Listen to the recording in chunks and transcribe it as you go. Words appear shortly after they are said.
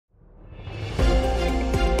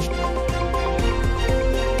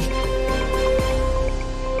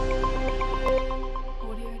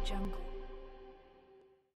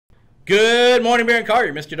Good morning, Baron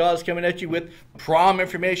Carter. Mr. Dawes coming at you with prom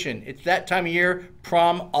information. It's that time of year,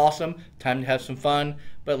 prom, awesome, time to have some fun,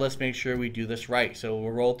 but let's make sure we do this right. So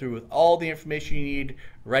we'll roll through with all the information you need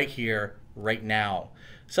right here, right now.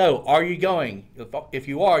 So are you going? If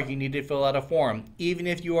you are, you need to fill out a form. Even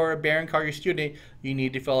if you are a Baron Carter student, you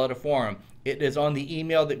need to fill out a form. It is on the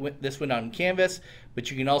email that this went out in Canvas,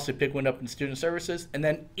 but you can also pick one up in Student Services. And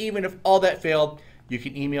then even if all that failed, you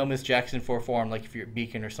can email Ms. Jackson for a form, like if you're at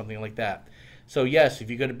Beacon or something like that. So yes, if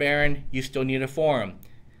you go to Barron, you still need a form.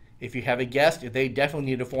 If you have a guest, they definitely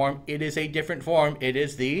need a form. It is a different form. It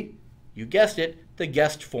is the, you guessed it, the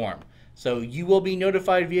guest form. So you will be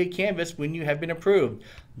notified via Canvas when you have been approved.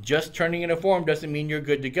 Just turning in a form doesn't mean you're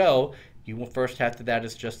good to go. You will first have to, that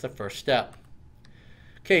is just the first step.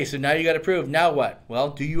 Okay, so now you got approved. Now what?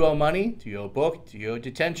 Well, do you owe money? Do you owe book? Do you owe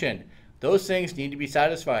detention? Those things need to be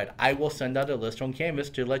satisfied. I will send out a list on Canvas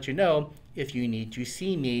to let you know if you need to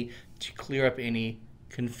see me to clear up any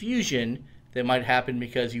confusion that might happen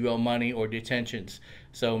because you owe money or detentions.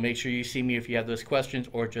 So make sure you see me if you have those questions,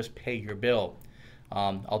 or just pay your bill.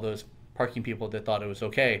 All those parking people that thought it was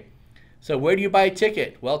okay. So where do you buy a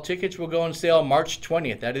ticket? Well, tickets will go on sale March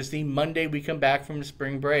 20th. That is the Monday we come back from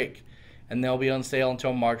spring break. And they'll be on sale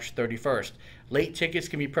until March 31st. Late tickets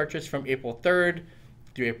can be purchased from April 3rd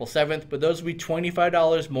through April 7th, but those will be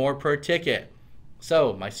 $25 more per ticket.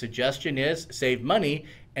 So my suggestion is save money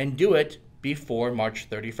and do it before March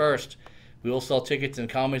 31st. We will sell tickets in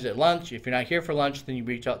Commons at lunch. If you're not here for lunch, then you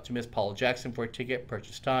reach out to Ms. Paula Jackson for a ticket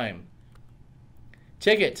purchase time.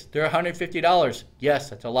 Tickets, they're $150. Yes,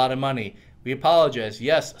 that's a lot of money. We apologize.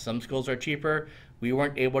 Yes, some schools are cheaper. We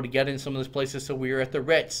weren't able to get in some of those places, so we were at the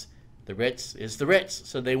Ritz. The Ritz is the Ritz,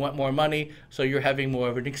 so they want more money, so you're having more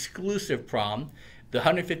of an exclusive prom. The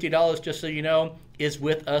 $150, just so you know, is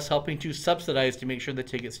with us helping to subsidize to make sure the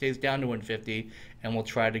ticket stays down to $150, and we'll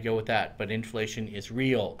try to go with that, but inflation is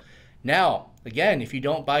real. Now, again, if you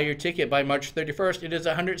don't buy your ticket by March 31st, it is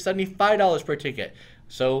 $175 per ticket,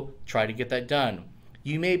 so try to get that done.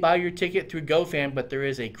 You may buy your ticket through GoFan, but there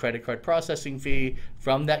is a credit card processing fee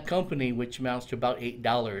from that company, which amounts to about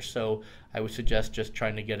 $8, so I would suggest just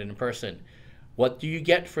trying to get it in person. What do you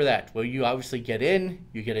get for that? Well, you obviously get in,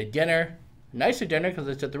 you get a dinner, nicer dinner because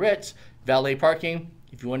it's at the Ritz, valet parking.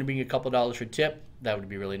 If you want to bring a couple dollars for tip, that would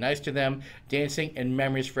be really nice to them. Dancing and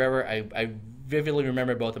memories forever. I vividly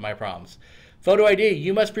remember both of my proms. Photo ID.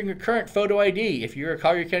 You must bring your current photo ID. If you're a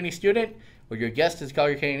Collier County student, or your guest is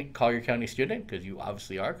Collier County student, because you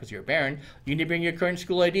obviously are, because you're a Baron, you need to bring your current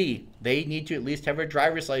school ID. They need to at least have a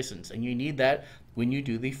driver's license, and you need that when you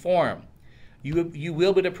do the form. You will be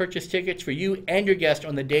able to purchase tickets for you and your guest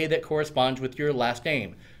on the day that corresponds with your last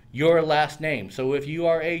name. Your last name. So if you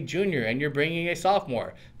are a junior and you're bringing a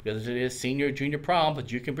sophomore, because it is senior junior prom,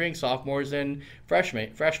 but you can bring sophomores and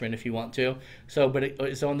freshmen if you want to. So, but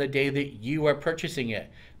it's on the day that you are purchasing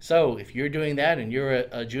it. So if you're doing that and you're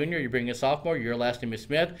a junior, you're bringing a sophomore, your last name is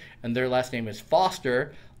Smith, and their last name is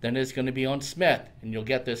Foster, then it's going to be on Smith, and you'll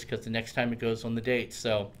get this because the next time it goes on the dates.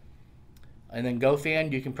 So, and then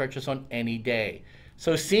GoFan, you can purchase on any day.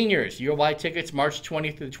 So seniors, you'll buy tickets March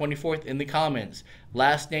 20th to the 24th in the Commons.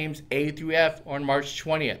 Last names A through F on March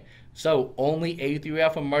 20th. So only A through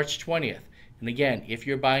F on March 20th. And again, if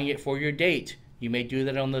you're buying it for your date, you may do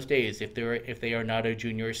that on those days if they are not a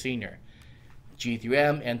junior or senior. G through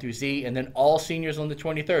M, N through Z, and then all seniors on the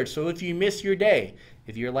 23rd. So if you miss your day,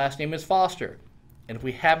 if your last name is Foster, and if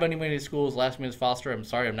we have anyone in school's last name is Foster, I'm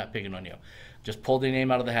sorry, I'm not picking on you. Just pull the name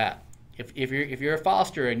out of the hat. If you're a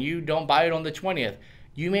Foster and you don't buy it on the 20th,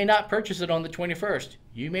 you may not purchase it on the 21st.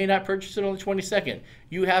 You may not purchase it on the 22nd.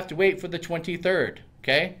 You have to wait for the 23rd,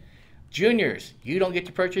 okay? Juniors, you don't get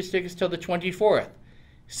to purchase tickets till the 24th.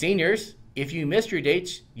 Seniors, if you missed your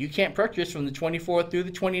dates, you can't purchase from the 24th through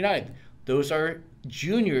the 29th. Those are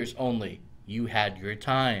juniors only. You had your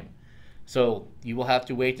time. So you will have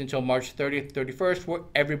to wait until March 30th, 31st, where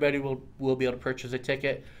everybody will be able to purchase a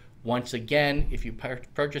ticket. Once again, if you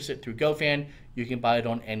purchase it through GoFan, you can buy it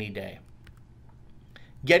on any day.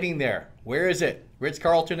 Getting there. Where is it?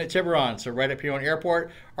 Ritz-Carlton at Tiburon. So right up here on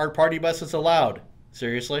airport. Are party buses allowed?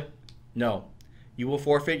 Seriously? No. You will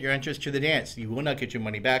forfeit your entrance to the dance. You will not get your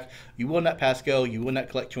money back. You will not pass go. You will not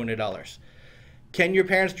collect $200. Can your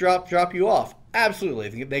parents drop you off?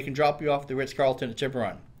 Absolutely. They can drop you off at the Ritz-Carlton at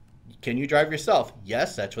Tiburon. Can you drive yourself?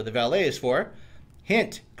 Yes, that's what the valet is for.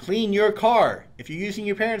 Hint, clean your car. If you're using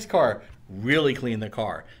your parents' car, really clean the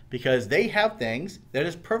car, because they have things that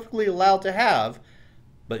is perfectly allowed to have,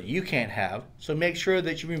 but you can't have. So make sure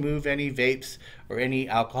that you remove any vapes or any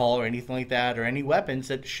alcohol or anything like that, or any weapons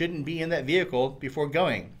that shouldn't be in that vehicle before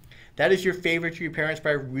going. That is your favor to your parents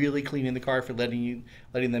by really cleaning the car for letting you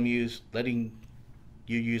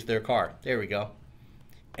use their car. There we go.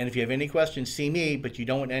 And if you have any questions, see me, but you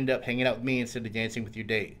don't end up hanging out with me instead of dancing with your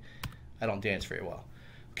date. I don't dance very well.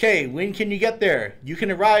 Okay, when can you get there? You can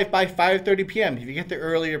arrive by 5:30 p.m. If you get there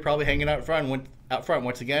early, you're probably hanging out front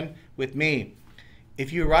once again with me.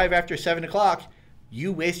 If you arrive after 7 o'clock,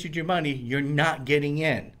 you wasted your money. You're not getting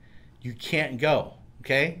in. You can't go,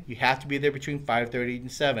 okay? You have to be there between 5:30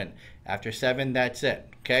 and 7. After 7, that's it,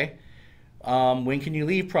 okay? When can you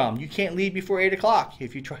leave prom? You can't leave before 8 o'clock.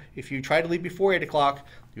 If you try to leave before 8 o'clock,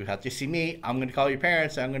 you have to see me. I'm going to call your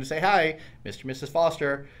parents. I'm going to say, hi, Mr. and Mrs.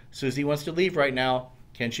 Foster. Susie wants to leave right now.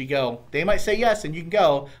 Can she go? They might say yes, and you can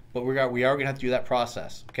go, but we are going to have to do that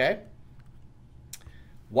process, okay?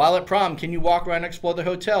 While at prom, can you walk around and explore the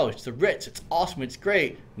hotel? It's the Ritz. It's awesome. It's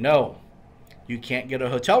great. No. You can't get a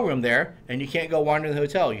hotel room there, and you can't go wander in the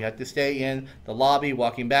hotel. You have to stay in the lobby,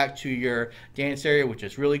 walking back to your dance area, which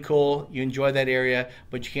is really cool. You enjoy that area,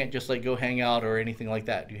 but you can't just like go hang out or anything like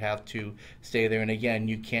that. You have to stay there, and again,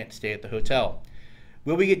 you can't stay at the hotel.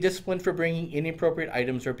 Will we get disciplined for bringing inappropriate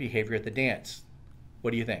items or behavior at the dance?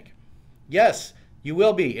 What do you think? Yes, you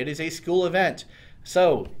will be. It is a school event.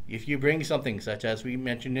 So if you bring something such as we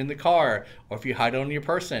mentioned in the car, or if you hide it on your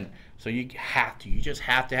person, so you just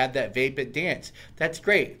have to have that vape at dance. That's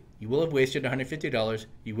great. You will have wasted $150.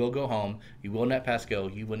 You will go home. You will not pass go.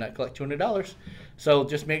 You will not collect $200. So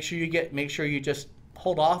just make sure you just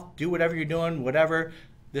hold off, do whatever you're doing, whatever.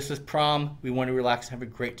 This is prom. We want to relax and have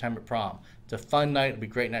a great time at prom. It's a fun night. It'll be a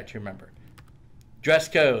great night to remember. Dress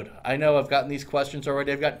code. I know I've gotten these questions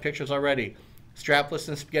already. I've gotten pictures already. Strapless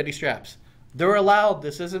and spaghetti straps. They're allowed.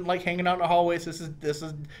 This isn't like hanging out in the hallways. This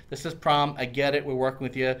is prom. I get it. We're working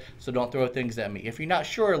with you, so don't throw things at me. If you're not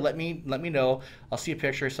sure, let me know. I'll see a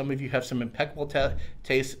picture. Some of you have some impeccable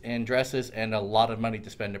taste in dresses and a lot of money to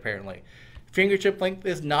spend apparently. Fingertip length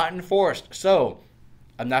is not enforced, so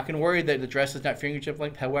I'm not going to worry that the dress is not fingertip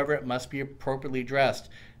length. However, it must be appropriately dressed.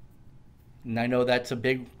 And I know that's a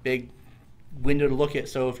big window to look at.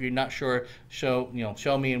 So if you're not sure, show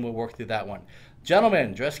me and we'll work through that one.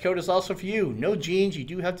 Gentlemen, dress code is also for you. No jeans. You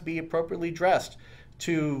do have to be appropriately dressed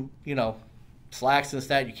to, slacks and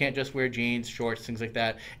that. You can't just wear jeans, shorts, things like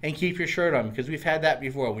that. And keep your shirt on, because we've had that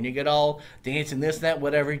before. When you get all dancing, this, that,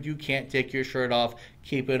 whatever, you can't take your shirt off.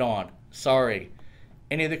 Keep it on. Sorry.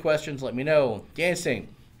 Any other questions, let me know. Dancing.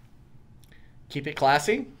 Keep it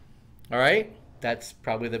classy. All right? That's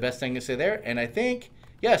probably the best thing to say there. And I think,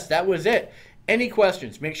 yes, that was it. Any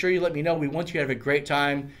questions, make sure you let me know. We want you to have a great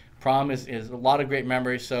time. Prom is a lot of great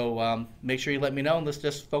memories, so make sure you let me know, and let's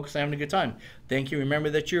just focus on having a good time. Thank you.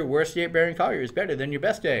 Remember that your worst day at Barron Collier is better than your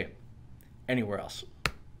best day anywhere else.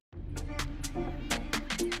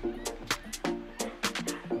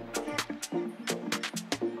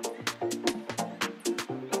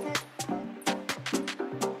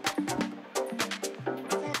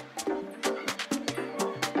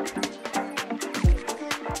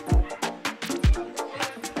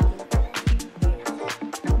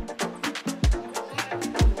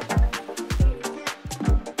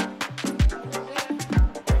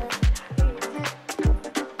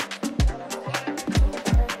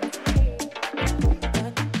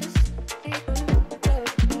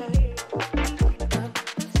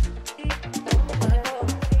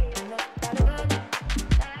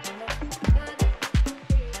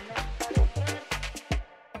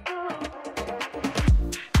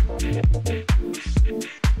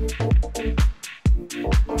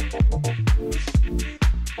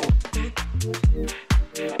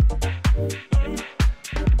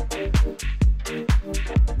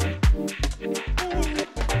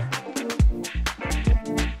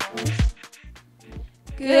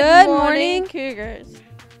 Good morning, Cougars.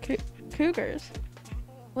 Cougars.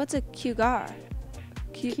 What's a cougar?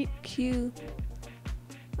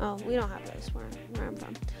 Oh, we don't have those where I'm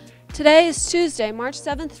from. Today is Tuesday, March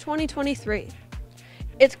 7th, 2023.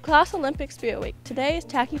 It's Class Olympic Spirit Week. Today is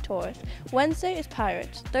Tacky Tours. Wednesday is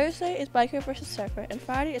Pirates. Thursday is Biker versus Surfer. And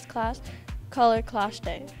Friday is Class Color Clash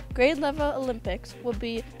Day. Grade level Olympics will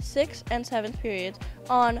be 6th and 7th periods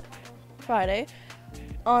on Friday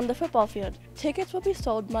on the football field. Tickets will be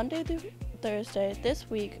sold Monday through Thursday this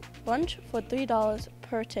week. Lunch for $3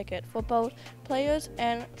 per ticket for both players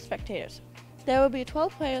and spectators. There will be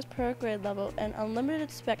 12 players per grade level and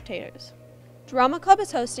unlimited spectators. Drama Club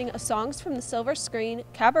is hosting a Songs from the Silver Screen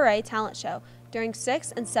cabaret talent show during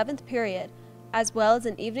 6th and 7th period, as well as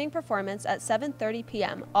an evening performance at 7:30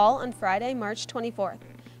 p.m., all on Friday, March 24th.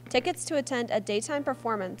 Tickets to attend a daytime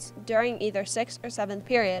performance during either 6th or 7th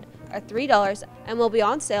period are $3 and will be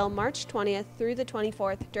on sale March 20th through the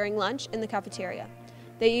 24th during lunch in the cafeteria.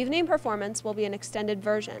 The evening performance will be an extended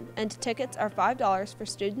version, and tickets are $5 for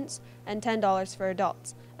students and $10 for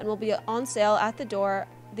adults, and will be on sale at the door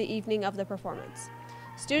the evening of the performance.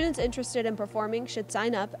 Students interested in performing should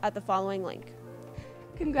sign up at the following link.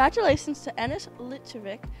 Congratulations to Enes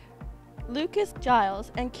Litchovic, Lucas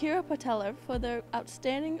Giles, and Kira Patella for their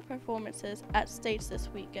outstanding performances at states this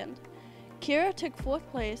weekend. Kira took 4th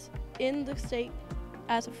place in the state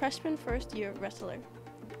as a freshman first-year wrestler.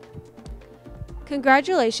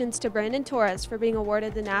 Congratulations to Brandon Torres for being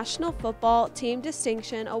awarded the National Football Team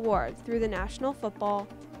Distinction Award through the National Football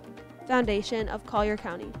Foundation of Collier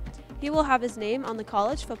County. He will have his name on the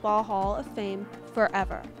College Football Hall of Fame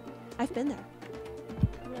forever. I've been there.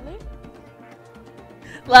 Really?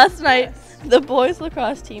 Last night, the boys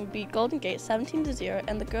lacrosse team beat Golden Gate 17-0,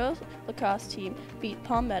 and the girls lacrosse team beat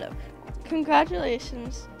Palmetto.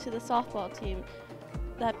 Congratulations to the softball team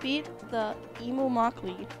that beat the Emo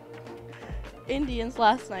Mockley Indians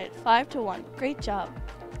last night 5-1. Great job.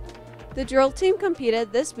 The drill team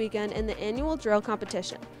competed this weekend in the annual drill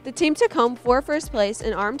competition. The team took home 4 first place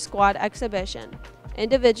in Armed Squad Exhibition,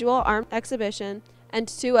 Individual Armed Exhibition, and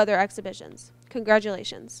 2 other exhibitions.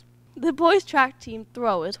 Congratulations. The boys track team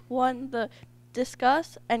throwers won the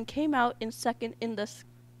discus and came out in second in the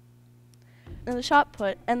shot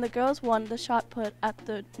put, and the girls won the shot put at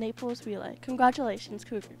the Naples Relay. Congratulations,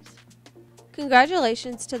 Cougars.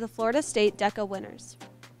 Congratulations to the Florida State DECA winners.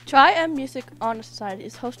 Tri-M Music Honor Society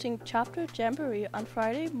is hosting Chapter Jamboree on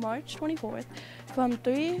Friday, March 24th from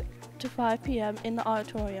 3 to 5 p.m. in the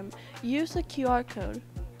auditorium. Use the QR code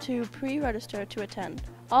to pre-register to attend.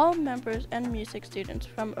 All members and music students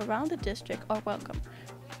from around the district are welcome.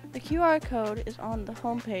 The QR code is on the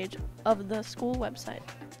homepage of the school website.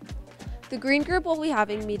 The Green Group will be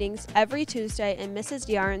having meetings every Tuesday in Mrs.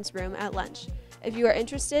 Yaren's room at lunch. If you are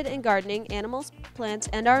interested in gardening, animals, plants,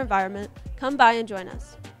 and our environment, come by and join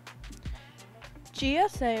us.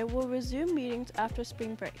 GSA will resume meetings after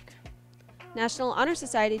spring break. National Honor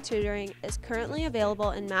Society tutoring is currently available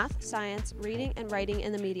in math, science, reading, and writing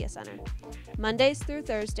in the Media Center, Mondays through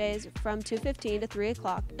Thursdays from 2:15 to 3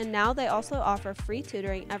 o'clock, and now they also offer free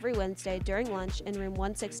tutoring every Wednesday during lunch in room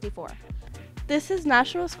 164. This is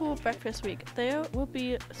National School Breakfast Week. They will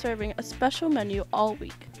be serving a special menu all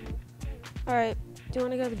week. All right, do you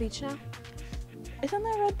want to go to the beach now? Isn't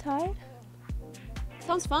there red tide?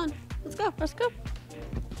 Sounds fun. Let's go. Let's go.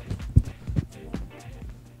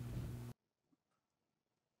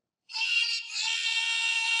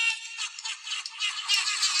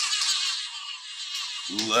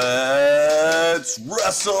 Let's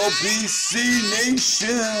wrestle, BC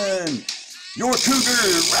Nation! Your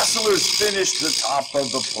Cougar wrestlers finished the top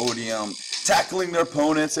of the podium, tackling their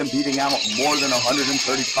opponents and beating out more than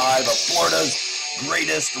 135 of Florida's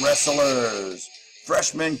greatest wrestlers.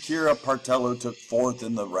 Freshman Kira Partello took 4th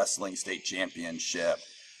in the Wrestling State Championship.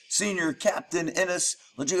 Senior Captain Enes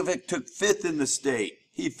Litchovic took 5th in the state.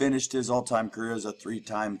 He finished his all-time career as a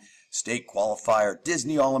 3-time state qualifier,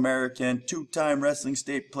 Disney All-American, 2-time Wrestling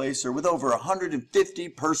State placer with over 150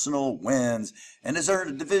 personal wins, and has earned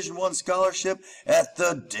a Division I scholarship at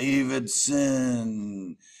the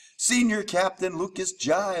Davidson. Senior Captain Lucas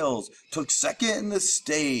Giles took 2nd in the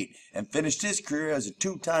state and finished his career as a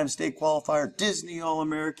 2-time state qualifier, Disney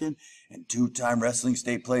All-American, and 2-time Wrestling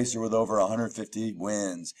State placer with over 150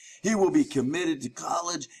 wins. He will be committed to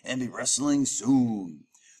college and be wrestling soon.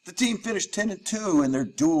 The team finished 10-2 in their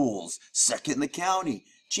duels, 2nd in the county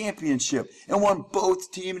championship, and won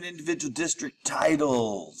both team and individual district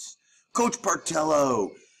titles. Coach Partello,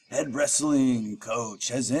 head wrestling coach,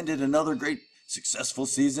 has ended another great successful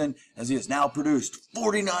season as he has now produced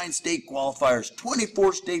 49 state qualifiers,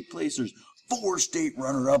 24 state placers, 4 state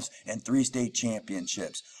runner-ups, and 3 state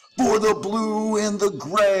championships. For the blue and the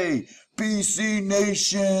gray, BC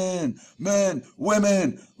Nation, men,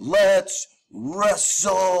 women, let's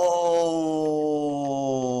wrestle!